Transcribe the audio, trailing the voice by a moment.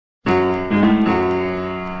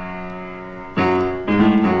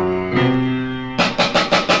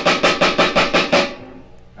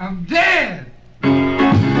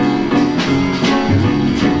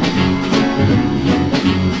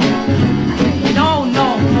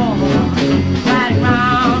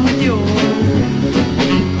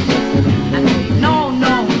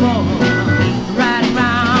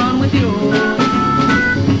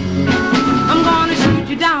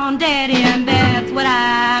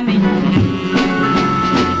I mean.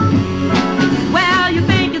 Well, you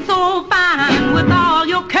think you're so fine with all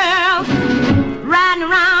your curls, riding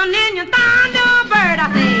around in your Thunderbird. I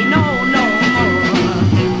say no, no more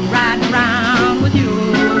riding around with you.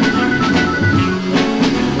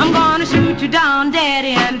 I'm gonna shoot you down,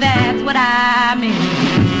 Daddy, and that's what I mean.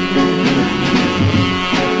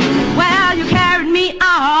 Well, you carried me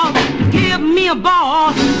out, you give me a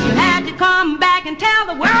ball. You had to come back and tell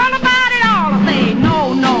the world about it all. I say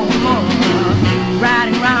no, no more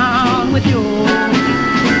riding around with you.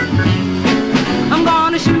 I'm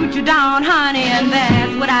gonna shoot you down, honey, and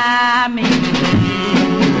that's what I mean.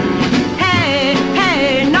 Hey,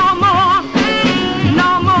 hey, no more,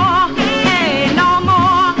 no more, hey, no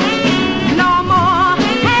more, no more,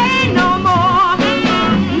 hey, no more,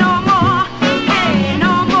 no more, hey,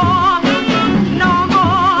 no more, no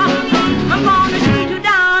more. I'm gonna shoot you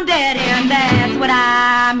down, Daddy, and that's what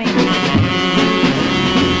I mean.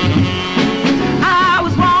 I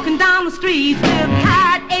was walking down the street with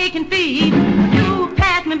tired, aching feet. You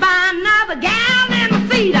passed me by another gal in the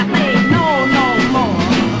seat. I say no, no more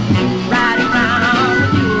riding around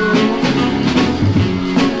with you.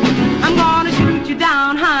 I'm gonna shoot you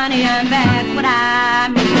down, honey, and that's what I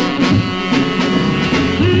mean.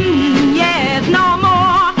 Yes, no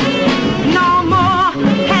more, no more,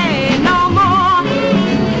 hey, no more,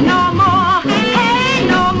 no more, hey,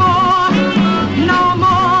 no more, no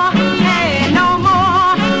more, hey, no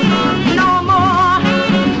more, no more.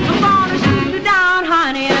 I'm gonna shoot you down,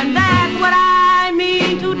 honey, and that's what I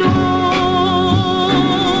mean to do.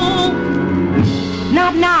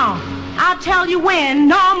 Not now, I'll tell you when.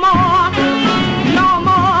 No more.